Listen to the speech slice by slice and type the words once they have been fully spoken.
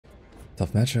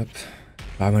Tough matchup.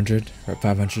 500 or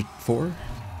 504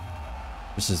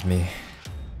 versus me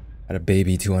at a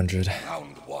baby 200.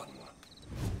 Round one.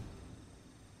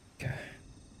 Okay.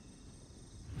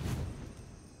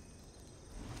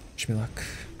 Wish me luck.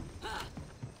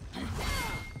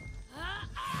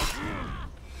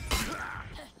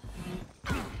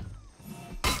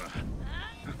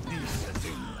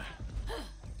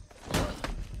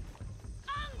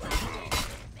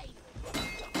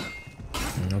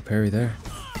 No parry there.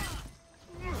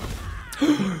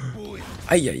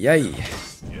 Ay ay ay.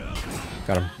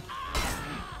 Got him.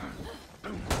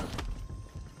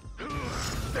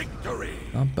 Victory.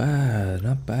 Not bad,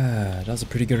 not bad. That was a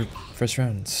pretty good first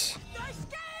round.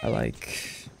 I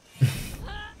like.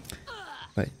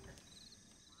 But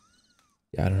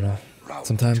yeah, I don't know.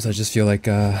 Sometimes I just feel like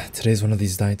today's one of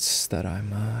these nights that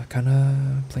I'm kind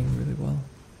of playing really well.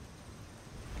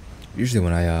 Usually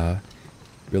when I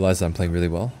realize that I'm playing really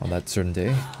well on that certain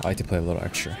day, I like to play a little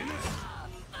extra.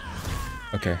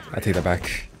 Okay, I take that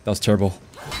back. That was terrible.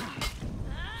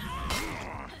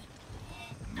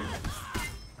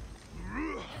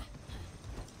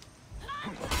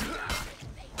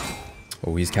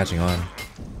 Oh, he's catching on.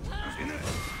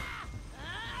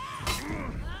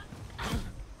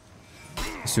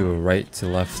 Let's do a right to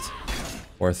left.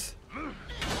 Fourth.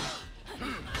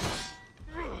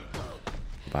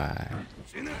 Bye.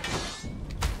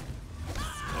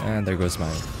 And there goes my...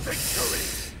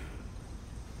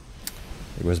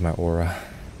 There goes my aura.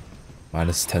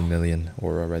 Minus 10 million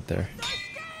aura right there.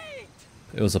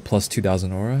 It was a plus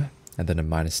 2,000 aura, and then a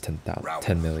minus 10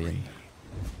 million.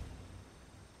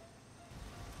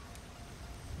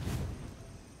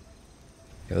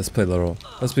 Okay, let's play a little.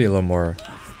 Let's be a little more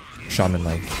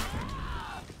shaman-like.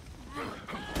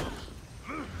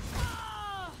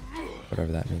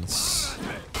 Whatever that means.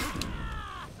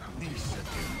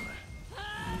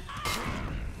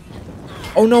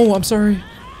 Oh no! I'm sorry.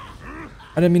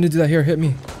 I didn't mean to do that. Here, hit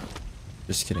me.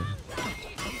 Just kidding.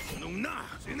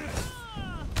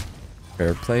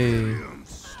 Fair play.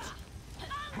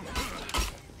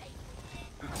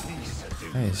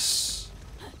 Nice.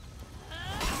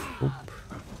 Oop.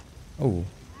 Oh.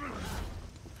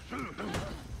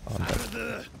 I'm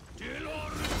dead.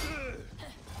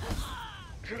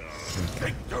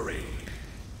 Victory.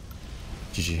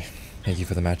 GG. Thank you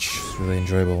for the match. Really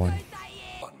enjoyable one.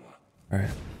 Alright.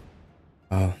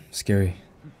 Oh, scary.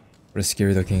 What a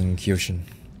scary looking Kyoshin.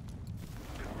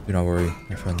 Do not worry,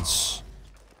 my friends.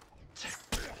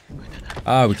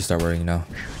 Ah, we can start worrying now.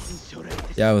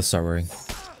 Yeah, let's start worrying.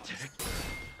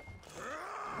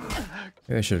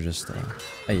 Maybe I should have just...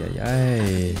 ay ay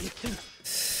ay.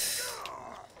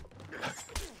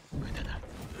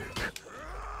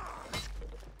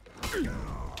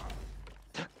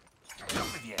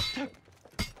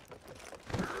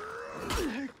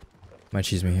 Might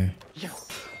cheese me here.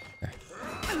 Okay.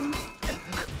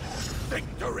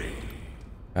 Victory.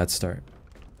 Bad start.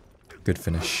 Good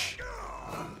finish.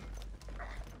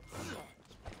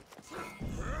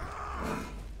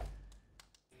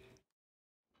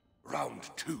 Round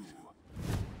two.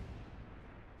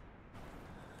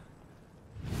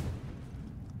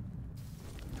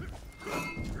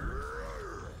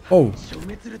 Oh!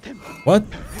 What?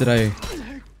 Did I...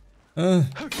 I'm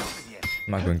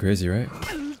not going crazy, right?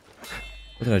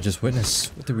 What did I just witness?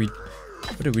 What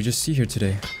did we just see here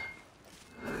today?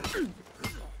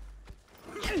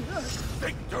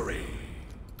 Victory.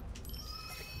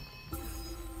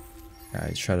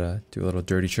 Guys, try to do a little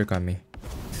dirty trick on me.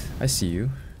 I see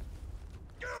you.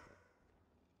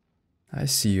 I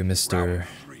see you, Mr.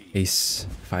 Ace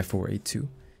 5482.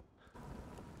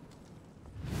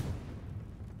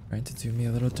 Trying to do me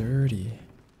a little dirty.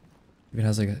 Even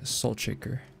has like a salt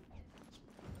shaker.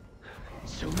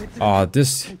 Aw,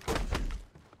 this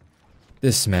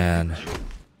man.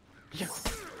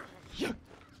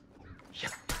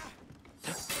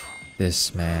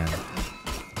 This man.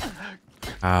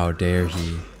 How dare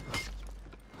he?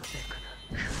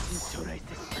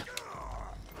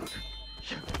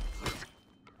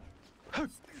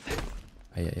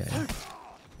 Ay, ay, ay.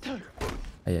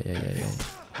 Ay, ay, ay, ay, ay.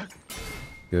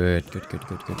 Good.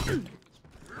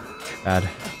 Bad.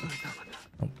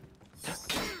 Oh.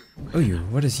 Oh, you.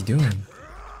 What is he doing?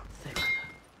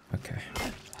 Okay.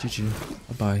 GG.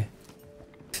 Bye-bye.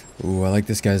 Ooh, I like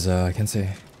this guy's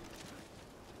Kensei.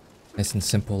 Nice and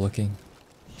simple looking.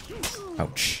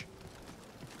 Ouch.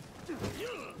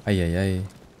 Ay, ay, ay.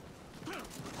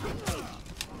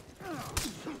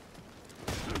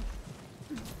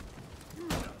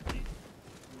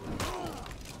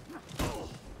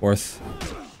 Fourth.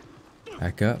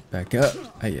 Back up, back up.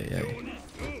 Ay, ay, ay.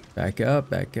 Back up,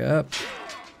 back up.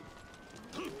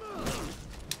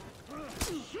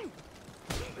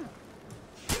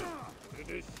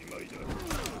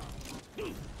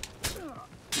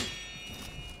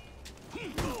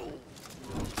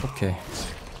 okay.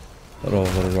 A little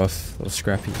rough, a little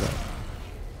scrappy, but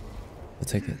we'll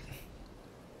take it.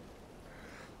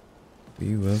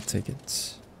 We will take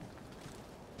it.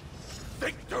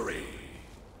 Victory!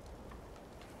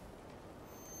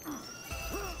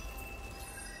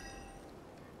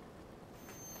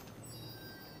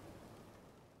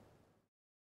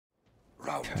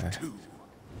 Round 2.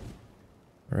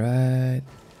 Right.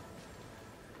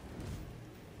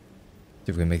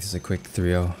 See if we can make this a quick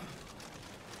 3-0.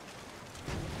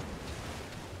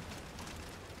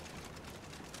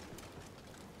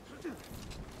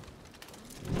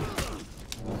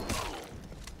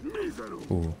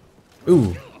 Ooh.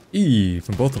 Ooh. E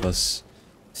from both of us.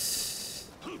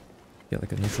 Get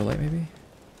like a neutral light maybe?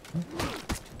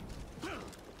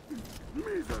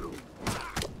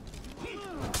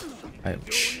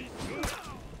 Ouch.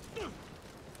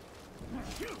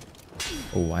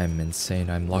 Oh, I'm insane.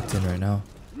 I'm locked in right now.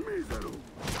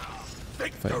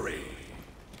 Fight.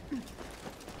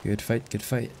 Good fight, good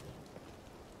fight.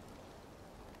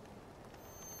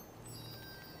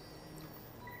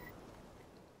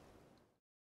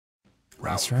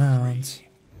 Last round.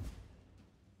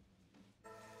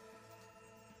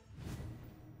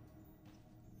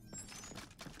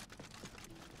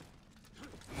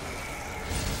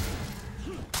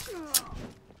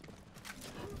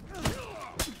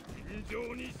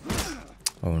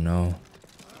 Oh no.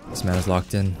 This man is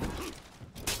locked in.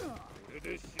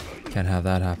 Can't have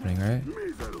that happening, right?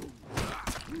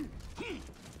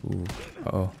 Ooh.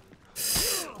 Uh-oh.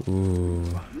 Ooh.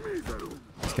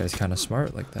 This guy's kind of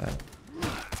smart like that.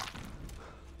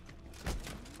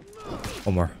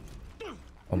 One more.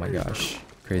 Oh my gosh.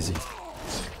 Crazy.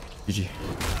 GG.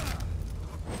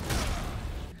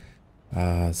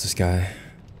 It's this guy.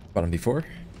 Bought him before?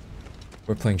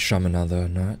 We're playing Shaman now though,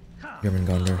 not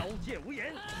Jormungandr.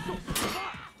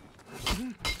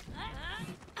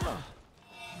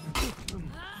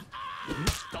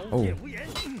 Oh.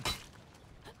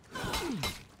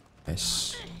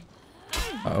 Nice.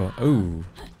 Uh-oh. Oh.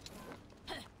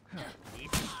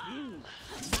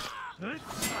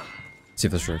 See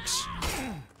if this works.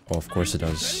 Oh, of course it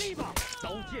does.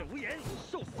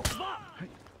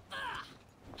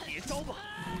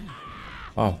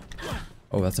 Oh.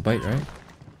 Oh, that's a bite, right?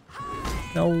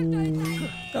 No.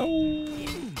 No.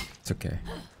 It's okay.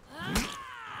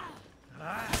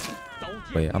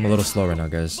 Wait, I'm a little slow right now,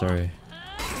 guys. Sorry.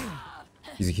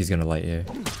 He's gonna light here.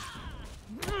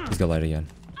 He's gonna light again.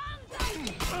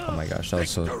 Oh my gosh, that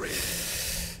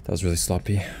was really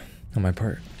sloppy on my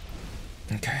part.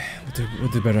 Okay,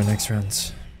 we'll do better next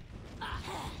rounds.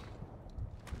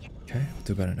 Okay, we'll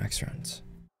do better next rounds.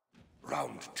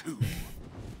 Round 2.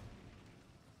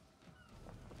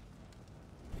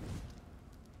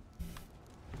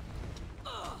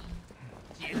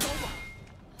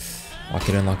 Lock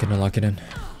it in, lock it in, lock it in.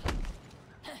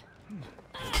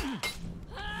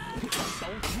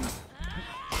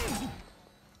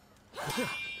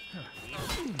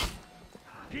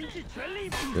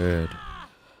 Good.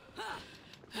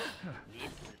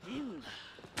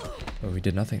 Oh, we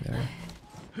did nothing there.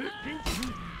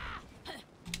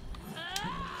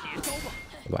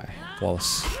 Bye.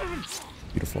 Flawless.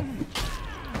 Beautiful.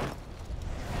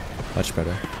 Much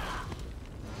better.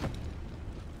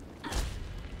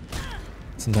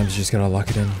 Sometimes you just gotta lock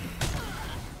it in.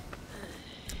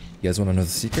 You guys wanna know the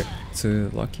secret to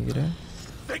locking it in?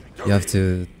 You have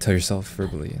to tell yourself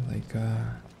verbally, like,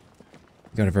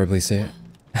 you gotta verbally say it.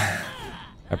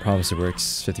 I promise it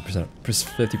works 50%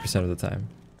 of the time.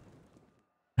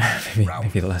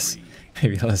 maybe less.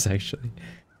 Maybe less actually.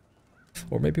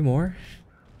 Or maybe more.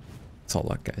 It's all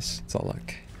luck, guys. It's all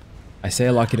luck. I say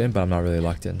I lock it in, but I'm not really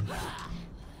locked in.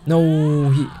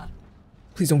 No,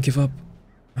 please don't give up.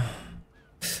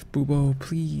 Boobo,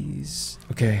 please.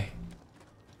 Okay.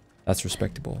 That's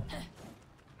respectable.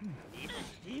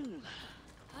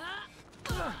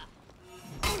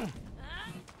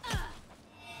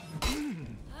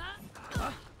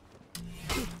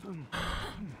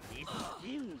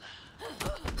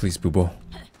 Please, Boobo.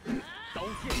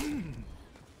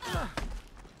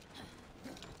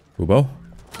 Boobo?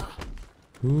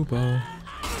 Boobo.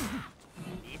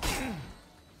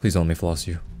 Please don't let me floss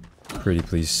you. Pretty,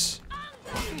 please.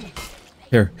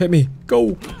 Here, hit me.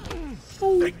 Go!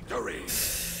 Oh. Victory!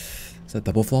 Is that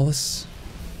double flawless?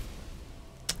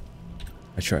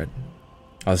 I tried.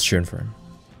 I was cheering for him.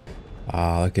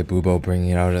 Ah, look at Boobo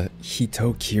bringing out a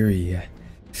Hitokiri.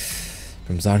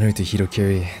 From Zanru to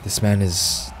Hitokiri, this man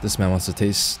wants to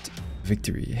taste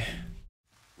victory.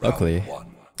 Luckily,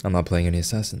 I'm not playing any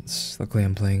assassins. Luckily,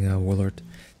 I'm playing Warlord.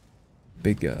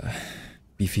 Big,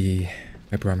 beefy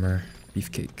hyper armor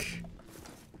beefcake.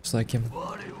 Just like him.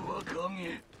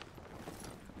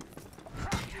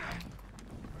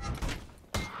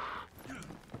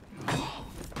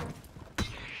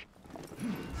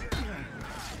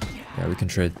 can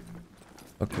trade.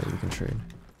 Okay, we can trade.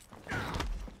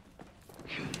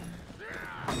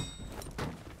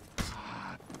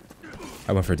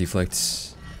 I went for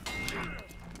deflects.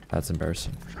 That's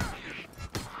embarrassing.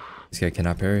 This guy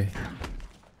cannot parry.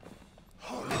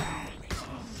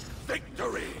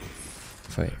 Victory.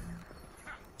 Fight.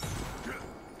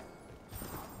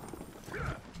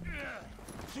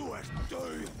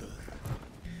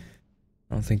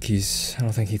 I don't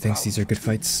think he thinks these are good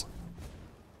fights.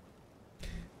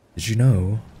 Did you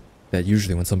know that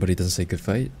usually when somebody doesn't say good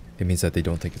fight, it means that they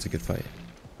don't think it's a good fight?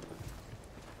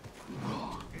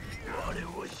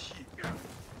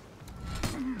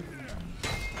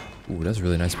 Ooh, that's a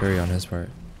really nice parry on his part.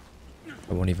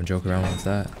 I won't even joke around with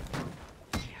that.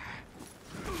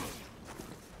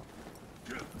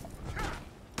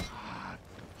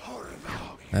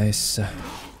 Nice.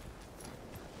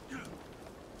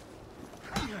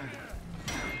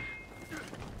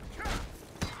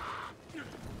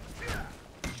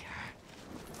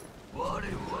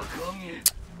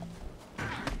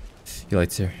 He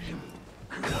lights here.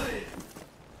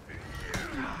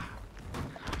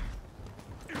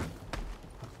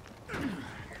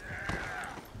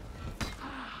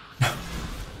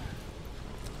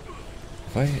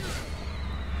 Fight.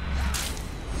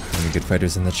 Any good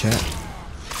fighters in the chat?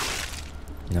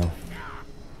 No.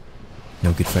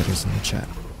 No good fighters in the chat.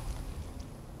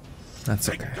 That's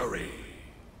okay.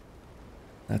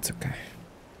 That's okay.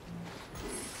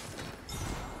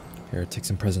 Here, take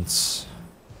some presents.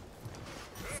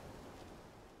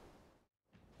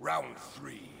 Round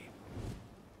 3.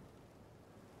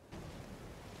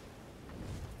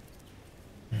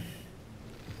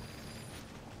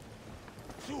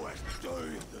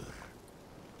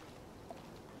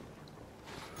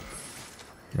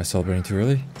 Am I celebrating too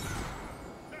early?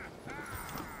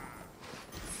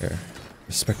 There.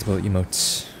 Respectable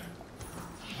emotes.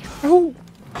 Oh!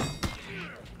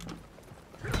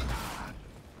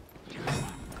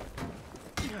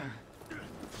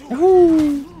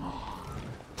 Oh!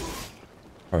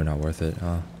 Probably not worth it,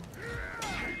 huh?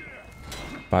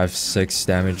 5, 6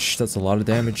 damage. That's a lot of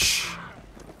damage.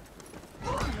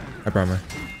 Hi, Brahmer.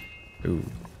 Ooh.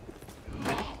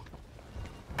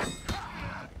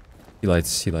 He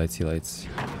lights, he lights, he lights.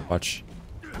 Watch.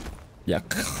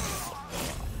 Yuck.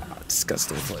 Oh,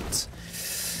 disgusting foot.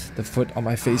 The foot on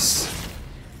my face.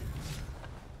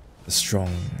 The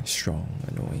strong,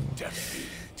 annoying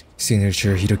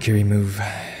signature Hitokiri move.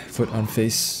 Foot on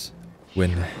face.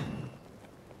 Win.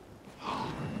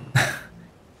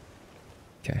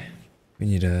 Okay. We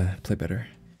need to play better.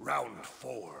 Round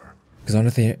 4. Because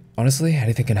honestly,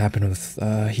 anything can happen with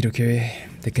Hitokiri.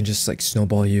 They can just like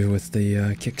snowball you with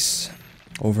the kicks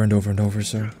over and over and over,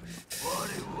 so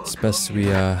it's best we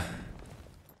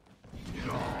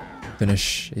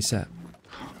finish ASAP.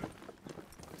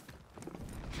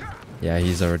 Yeah,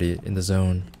 he's already in the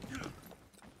zone.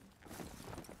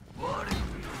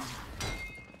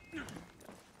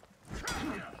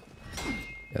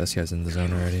 Yeah, this guy's in the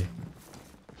zone already.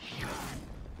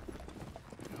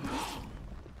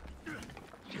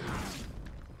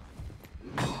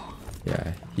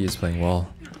 Yeah, he is playing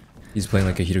well. He's playing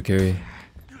like a Hitokiri.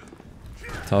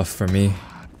 Tough for me.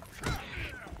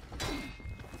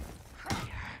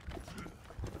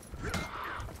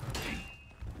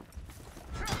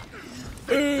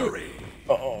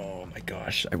 Oh my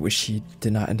gosh, I wish he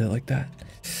did not end it like that.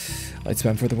 Light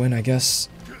spam for the win, I guess.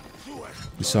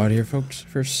 You saw it here, folks,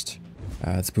 first.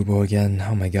 It's Bubo again.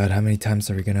 Oh my god, how many times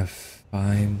are we gonna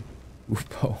find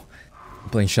Upo? I'm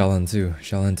playing Shaman too.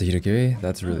 Shaman to Hitokiri?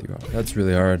 That's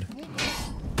really hard.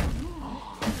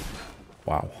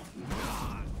 Wow.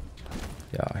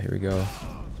 Yeah, here we go.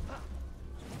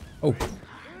 Oh.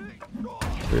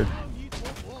 Weird.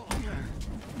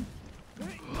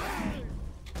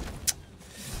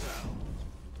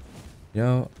 You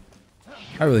know,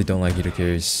 I really don't like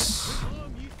Hitokiris.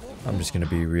 I'm just gonna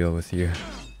be real with you.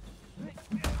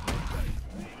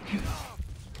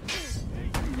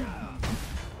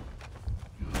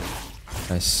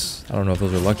 Nice. I don't know if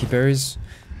those are lucky parries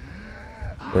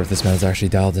or if this man's actually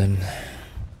dialed in.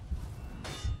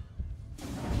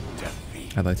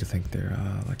 I'd like to think they're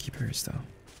lucky parries though.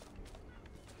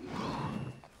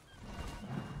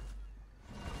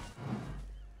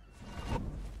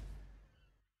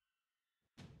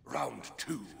 Round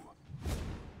 2.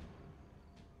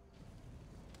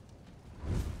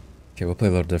 Okay, we'll play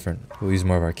a little different. We'll use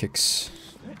more of our kicks.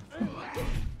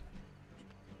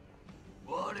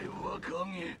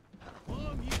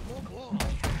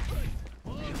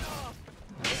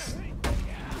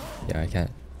 Yeah,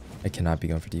 I cannot be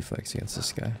going for deflects against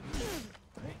this guy.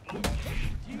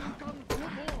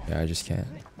 Yeah, I just can't.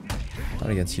 Not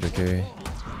against Hitokiri.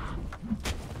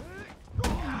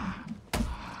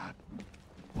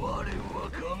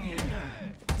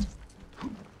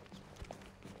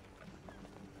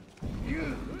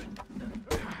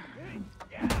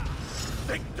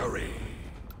 Victory!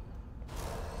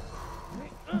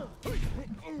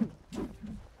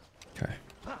 Okay.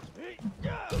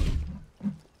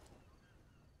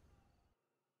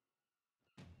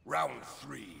 Round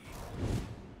 3.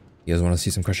 You guys want to see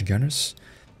some crushing counters?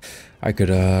 I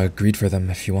could greed for them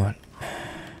if you want.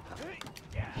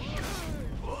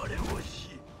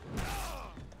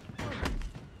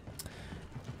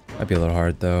 Might be a little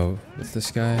hard though with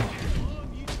this guy.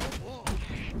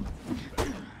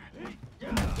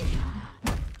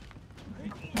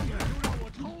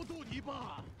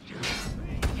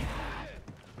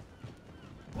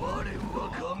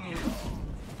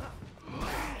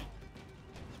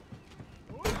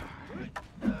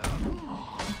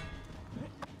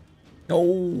 No.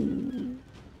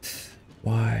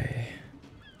 Why?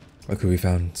 Look who we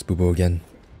found. It's Bubo again.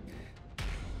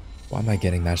 Why am I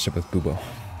getting matched up with Bubo?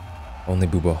 Only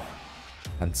Bubo.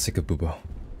 I'm sick of Bubo.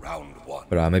 Round 1.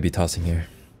 But I may be tossing here.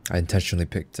 I intentionally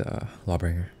picked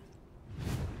Lawbringer.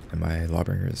 And my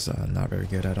Lawbringer is not very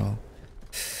good at all.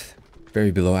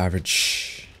 Very below average.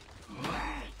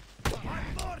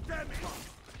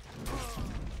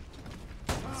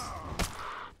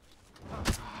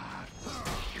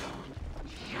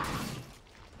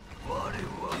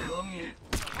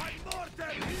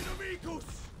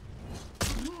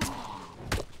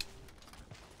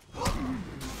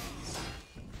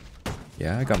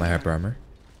 Yeah, I got my hyper armor.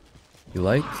 You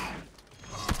like?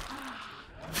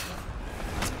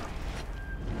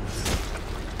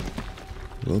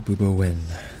 Will Bubo win?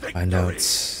 Find out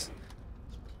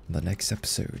in the next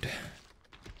episode.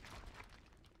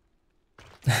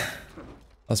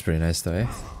 That's pretty nice though, eh?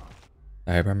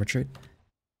 A hyper armor trait.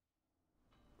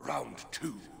 Round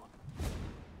 2.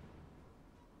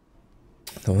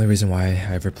 The only reason why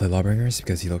I ever play Lawbringer is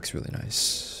because he looks really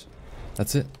nice.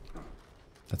 That's it.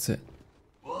 That's it.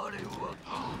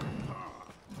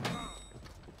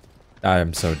 I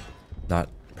am so not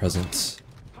present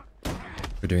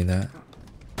for doing that.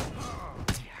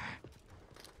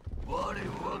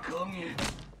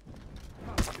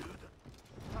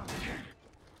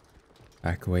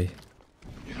 Back away.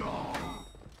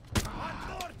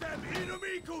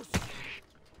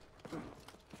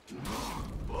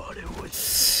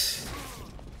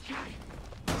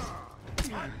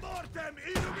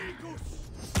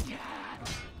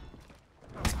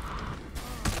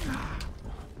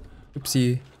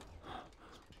 Oopsie.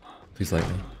 Please light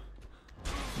me.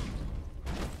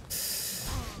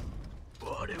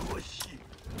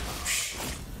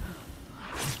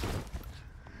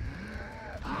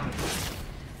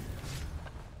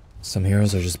 Some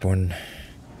heroes are just born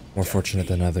more fortunate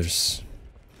than others.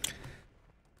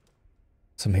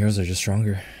 Some heroes are just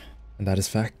stronger, and that is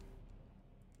fact.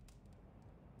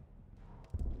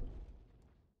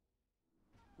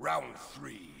 Round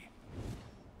 3.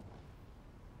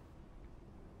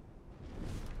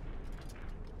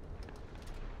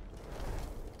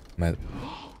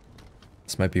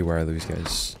 This might be where I lose,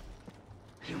 guys.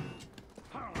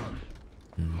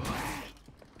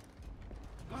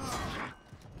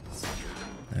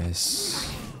 Nice.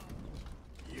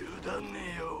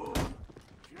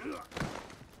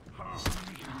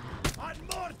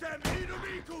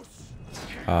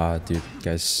 Dude,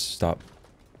 guys, stop.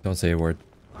 Don't say a word.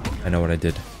 I know what I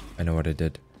did. I know what I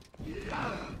did.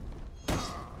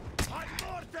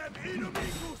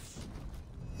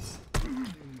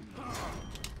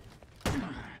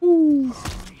 Ooh.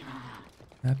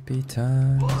 Happy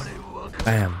time.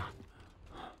 Bam.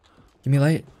 Give me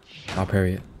light. I'll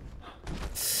parry it.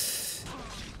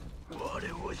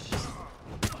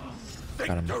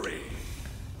 Got him.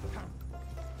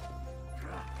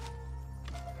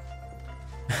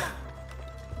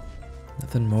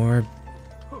 Nothing more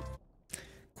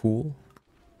cool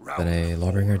than a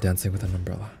Lawbringer dancing with an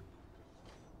umbrella.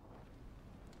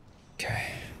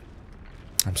 Okay.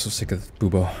 I'm so sick of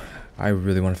Bubo. I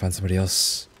really want to find somebody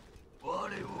else.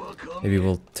 Maybe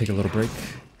we'll take a little break.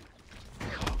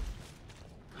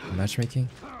 Matchmaking.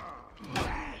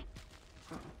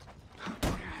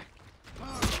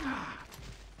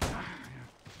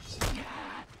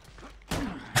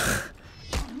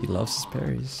 He loves his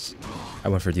parries. I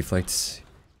went for deflects.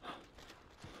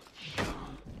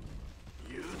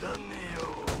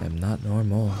 I'm not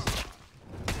normal.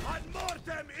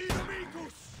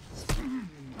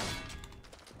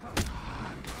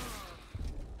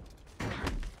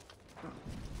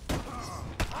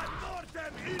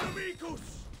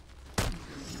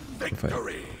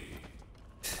 Victory.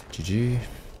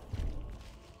 GG.